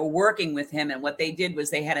 priests that were working with him. And what they did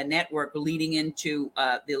was they had a network leading into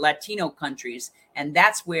the Latino countries. And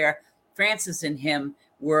that's where Francis and him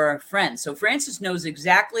were friends. So Francis knows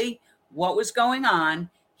exactly what was going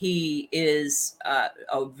on. He is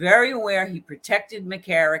very aware. He protected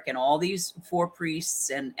McCarrick and all these 4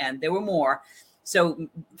 priests, and there were more. So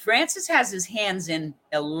Francis has his hands in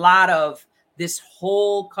a lot of this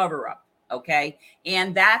whole cover-up, okay?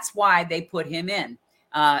 And that's why they put him in.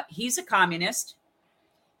 He's a communist.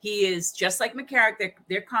 He is just like McCarrick.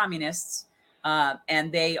 They're communists,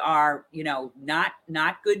 and they are,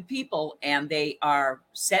 not good people. And they are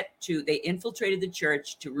they infiltrated the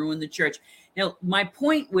church to ruin the church. Now, my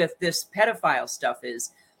point with this pedophile stuff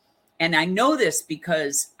is, and I know this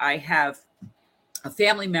because I have a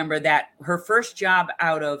family member that her first job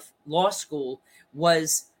out of law school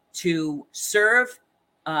was to serve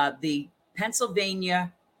the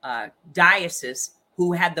Pennsylvania diocese,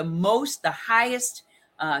 who had the highest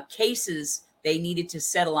cases they needed to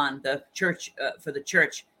settle on the church for the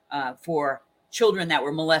church for children that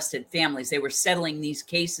were molested families. They were settling these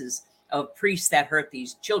cases of priests that hurt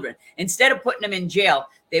these children. Instead of putting them in jail,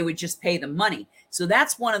 they would just pay them money. So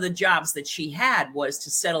that's one of the jobs that she had, was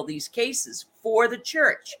to settle these cases for the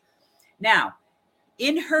church. Now,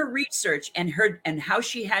 in her research and how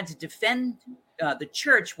she had to defend the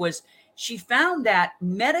church, was she found that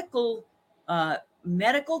medical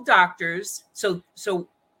doctors. So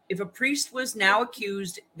if a priest was now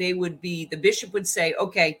accused, the bishop would say,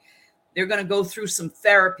 okay, they're going to go through some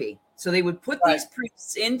therapy. So they would put these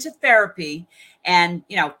priests into therapy, and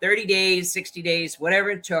 30 days, 60 days, whatever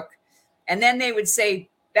it took. And then they would say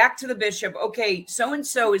back to the bishop, okay,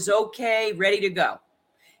 so-and-so is okay, ready to go.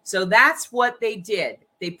 So that's what they did.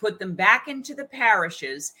 They put them back into the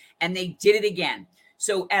parishes, and they did it again.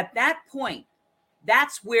 So at that point,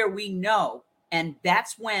 that's where we know, and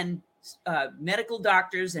that's when medical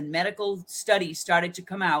doctors and medical studies started to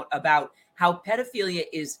come out about how pedophilia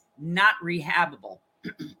is not rehabable.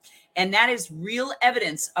 And that is real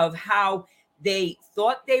evidence of how they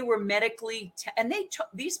thought they were medically, and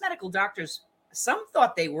these medical doctors, some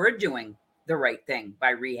thought they were doing the right thing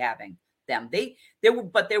by rehabbing them.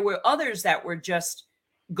 There were others that were just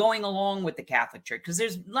going along with the Catholic Church, because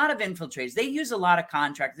there's a lot of infiltrators. They use a lot of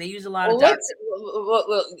contracts. They use a lot of doctors.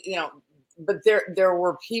 But there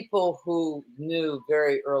were people who knew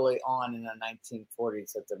very early on in the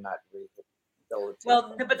 1940s that they're not rehabilitated.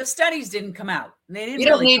 Well, but the studies didn't come out. They didn't. You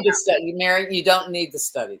don't need the study, Mary. You don't need the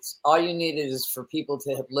studies. All you needed is for people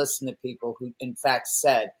to have listened to people who, in fact,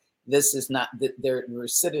 said this is not, their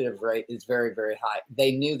recidivism rate is very, very high.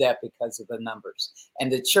 They knew that because of the numbers. And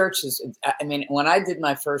the church is, I mean, when I did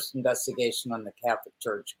my first investigation on the Catholic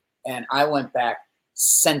Church, and I went back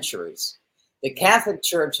centuries, the Catholic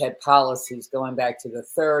Church had policies going back to the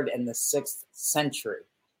 3rd and the 6th century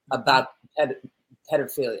about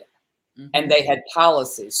pedophilia. Mm-hmm. And they had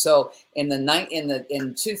policies. So in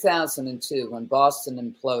 2002, when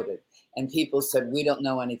Boston imploded and people said, we don't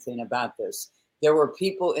know anything about this, there were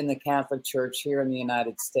people in the Catholic Church here in the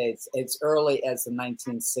United States as early as the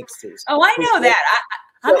 1960s. Oh, I know that.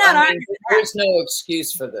 I'm not arguing that. There's no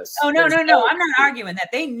excuse for this. Oh, no. I'm not arguing that.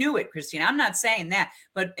 They knew it, Christine. I'm not saying that.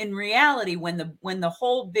 But in reality, when the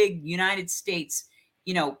whole big United States,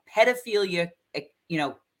 pedophilia,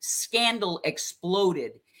 scandal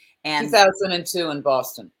exploded. And 2002 in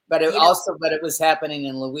Boston, but it was happening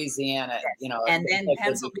in Louisiana, and then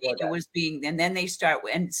Pennsylvania was and then they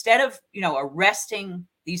instead of, arresting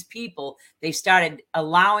these people, they started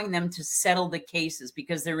allowing them to settle the cases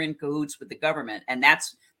because they're in cahoots with the government. And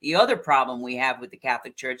that's the other problem we have with the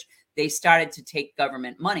Catholic Church. They started to take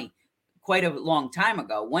government money quite a long time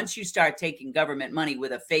ago. Once you start taking government money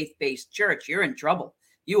with a faith-based church, you're in trouble.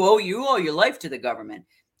 You owe your life to the government.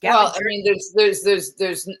 Well, I mean,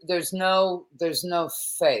 there's no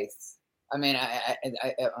faith. I mean,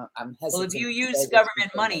 I'm hesitant. Well, if you use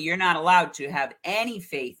government money, you're not allowed to have any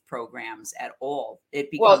faith programs at all. It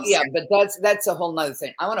becomes but that's a whole nother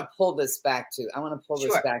thing. I want to pull this back to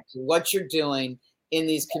what you're doing in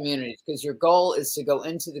these communities, because your goal is to go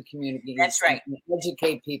into the community. That's right. And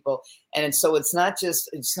educate people, and so it's not just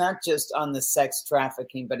on the sex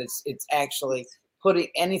trafficking, but it's actually putting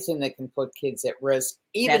anything that can put kids at risk,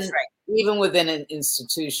 even within an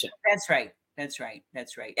institution. That's right. And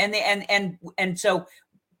so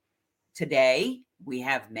today we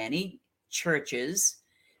have many churches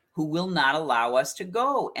who will not allow us to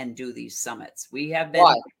go and do these summits. We have been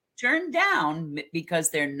turned down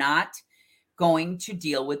because they're not going to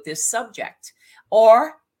deal with this subject,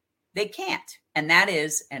 or they can't. And that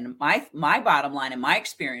is, and my bottom line and my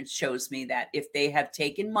experience shows me that if they have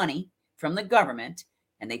taken money from the government,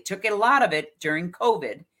 and they took a lot of it during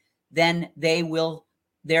COVID, then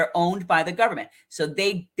they're owned by the government. So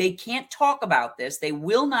they can't talk about this. They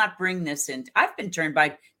will not bring this in. I've been turned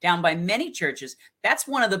down by many churches. That's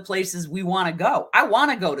one of the places we want to go. I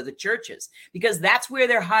want to go to the churches because that's where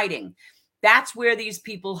they're hiding. That's where these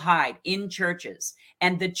people hide, in churches.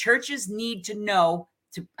 And the churches need to know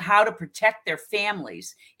how to protect their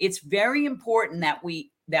families. It's very important that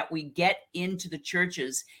we get into the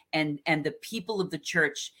churches and the people of the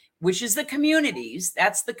church, which is the communities,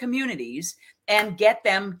 and get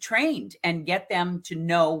them trained and get them to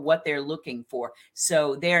know what they're looking for.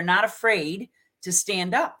 So they're not afraid to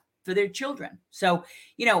stand up for their children. So,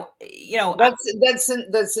 that's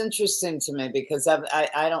interesting to me, because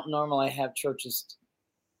I don't normally have churches.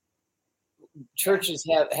 Churches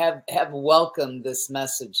have welcomed this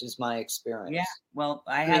message, is my experience. Yeah, well,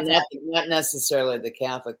 not necessarily the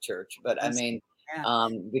Catholic Church, but because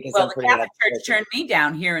the Catholic Church turned me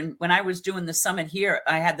down here, and when I was doing the summit here,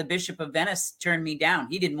 I had the Bishop of Venice turn me down.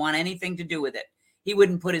 He didn't want anything to do with it. He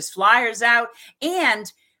wouldn't put his flyers out.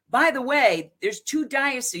 And by the way, there's 2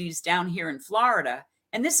 dioceses down here in Florida,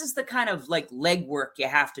 and this is the kind of like legwork you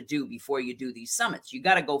have to do before you do these summits. You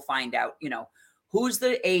got to go find out, who's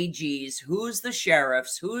the AGs, who's the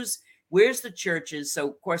sheriffs, where's the churches. So,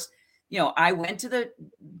 of course, I went to the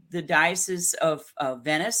Diocese of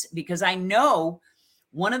Venice because I know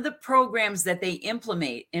one of the programs that they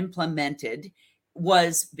implemented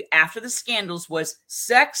was, after the scandals, was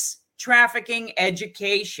sex trafficking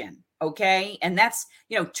education. Okay. And that's,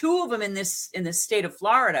 2 of them in this state of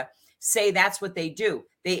Florida say that's what they do.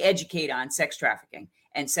 They educate on sex trafficking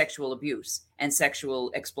and sexual abuse and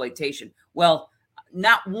sexual exploitation. Well,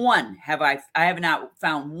 not one I have not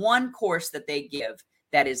found one course that they give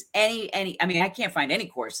that is I can't find any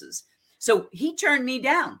courses. So he turned me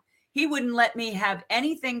down. He wouldn't let me have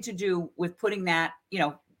anything to do with putting that,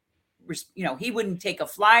 he wouldn't take a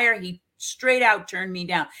flyer. He straight out turned me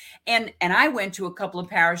down. And I went to a couple of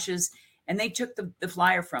parishes and they took the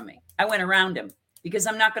flyer from me. I went around him because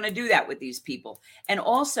I'm not going to do that with these people. And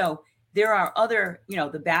also there are other,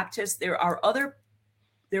 the Baptists, there are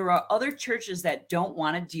other churches that don't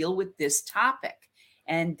want to deal with this topic.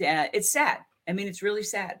 And it's sad. I mean, it's really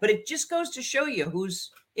sad, but it just goes to show you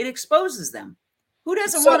it exposes them. Who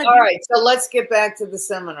doesn't want to? All right. So let's get back to the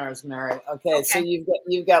seminars, Mary. Okay. So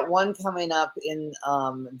you've got one coming up in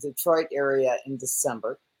Detroit area in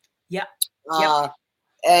December. Yeah.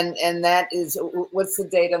 And that is, what's the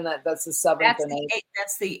date on that? That's the 7th and 8th.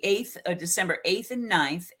 That's the 8th, December 8th and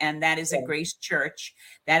 9th. And that is at Grace Church.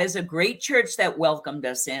 That is a great church that welcomed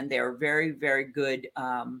us in. They're very, very good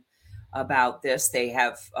about this. They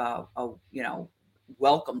have,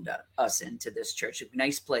 welcomed us into this church, a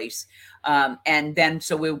nice place. And then,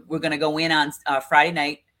 so we're going to go in on Friday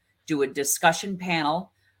night, do a discussion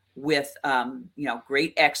panel with,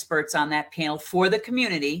 great experts on that panel for the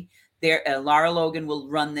community. There, Laura Logan will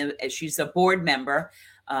run she's a board member,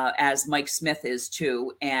 as Mike Smith is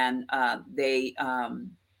too. And they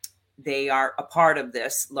are a part of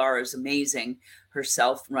this. Laura's amazing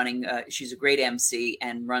herself running. She's a great MC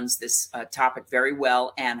and runs this topic very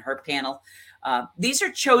well. And her panel, these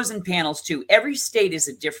are chosen panels too. Every state is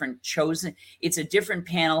it's a different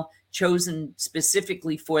panel chosen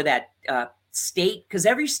specifically for that state, because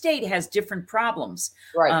every state has different problems.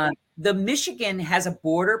 Right. The Michigan has a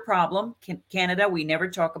border problem. Canada, we never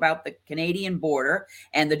talk about the Canadian border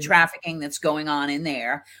and the trafficking that's going on in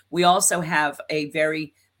there. We also have a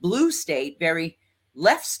very blue state, very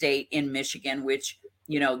left state in Michigan, which,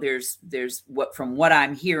 there's from what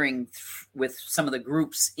I'm hearing with some of the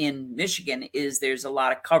groups in Michigan is there's a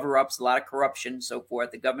lot of cover-ups, a lot of corruption, so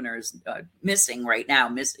forth. The governor is missing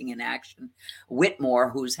in action. Whitmore,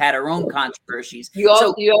 who's had her own controversies. You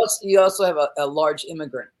also have a large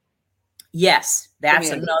immigrant. Yes, that's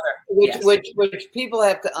another. Which people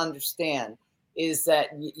have to understand is that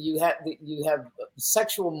you have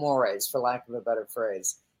sexual mores, for lack of a better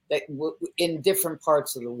phrase, that in different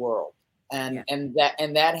parts of the world, and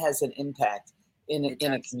that has an impact in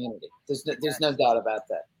a community. There's no doubt about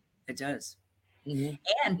that. It does. Mm-hmm.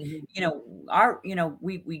 And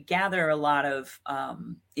we gather a lot of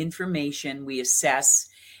information, we assess,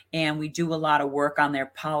 and we do a lot of work on their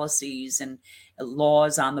policies and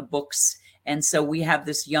laws on the books. And so we have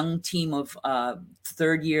this young team of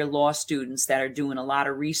third-year law students that are doing a lot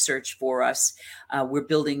of research for us. We're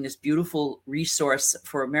building this beautiful resource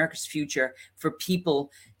for America's future for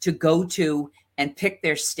people to go to and pick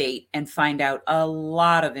their state and find out a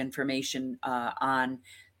lot of information on,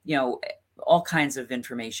 all kinds of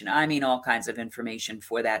information. I mean, all kinds of information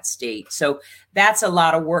for that state. So that's a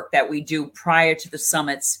lot of work that we do prior to the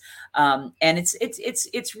summits. And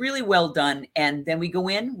it's really well done. And then we go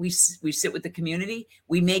in, we sit with the community,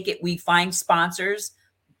 we find sponsors,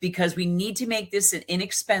 because we need to make this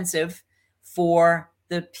inexpensive for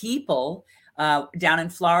the people. Down in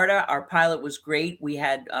Florida, our pilot was great. We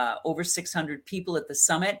had over 600 people at the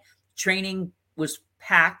summit. Training was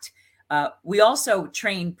packed. We also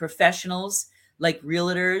train professionals like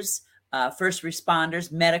realtors, first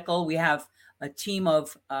responders, medical. We have a team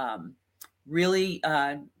of really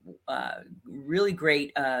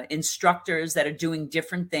great instructors that are doing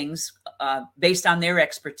different things based on their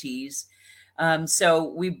expertise. So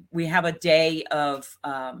we have a day of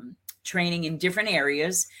training in different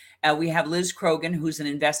areas. We have Liz Krogan, who's an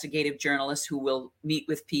investigative journalist who will meet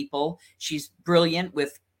with people. She's brilliant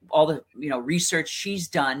with all the research she's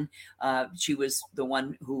done. She was the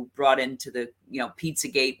one who brought into the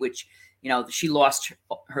Pizzagate, which she lost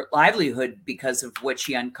her livelihood because of what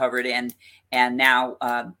she uncovered, and now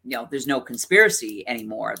there's no conspiracy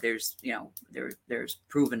anymore. There's there's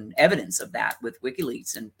proven evidence of that with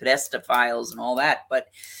WikiLeaks and Podesta files and all that. But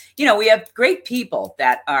we have great people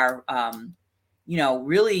that are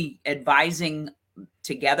really advising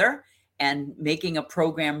together and making a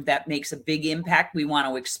program that makes a big impact. We want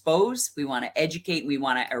to expose, we want to educate, we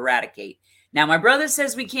want to eradicate. Now, my brother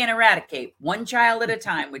says we can't eradicate, one child at a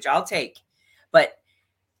time, which I'll take, but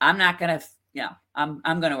I'm not going to,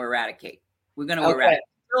 I'm going to eradicate. We're going to eradicate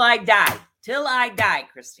till I die,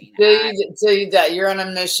 Christina. Till you die. You're on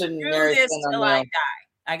a mission. Till I die.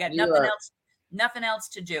 I got nothing else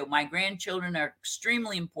to do. My grandchildren are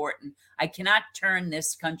extremely important. I cannot turn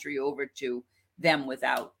this country over to them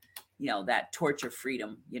without that torch of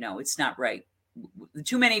freedom. It's not right.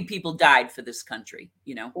 too many people died for this country,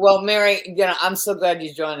 you know. Well, Mary, you know, I'm so glad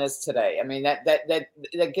you joined us today. I mean,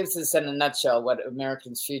 that gives us in a nutshell what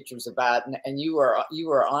Americans' future is about, and you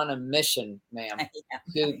are on a mission, ma'am,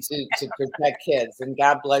 to protect kids. And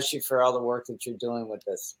God bless you for all the work that you're doing with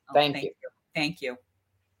this. Thank you. Thank you.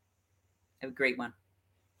 Have a great one.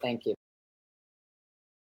 Thank you.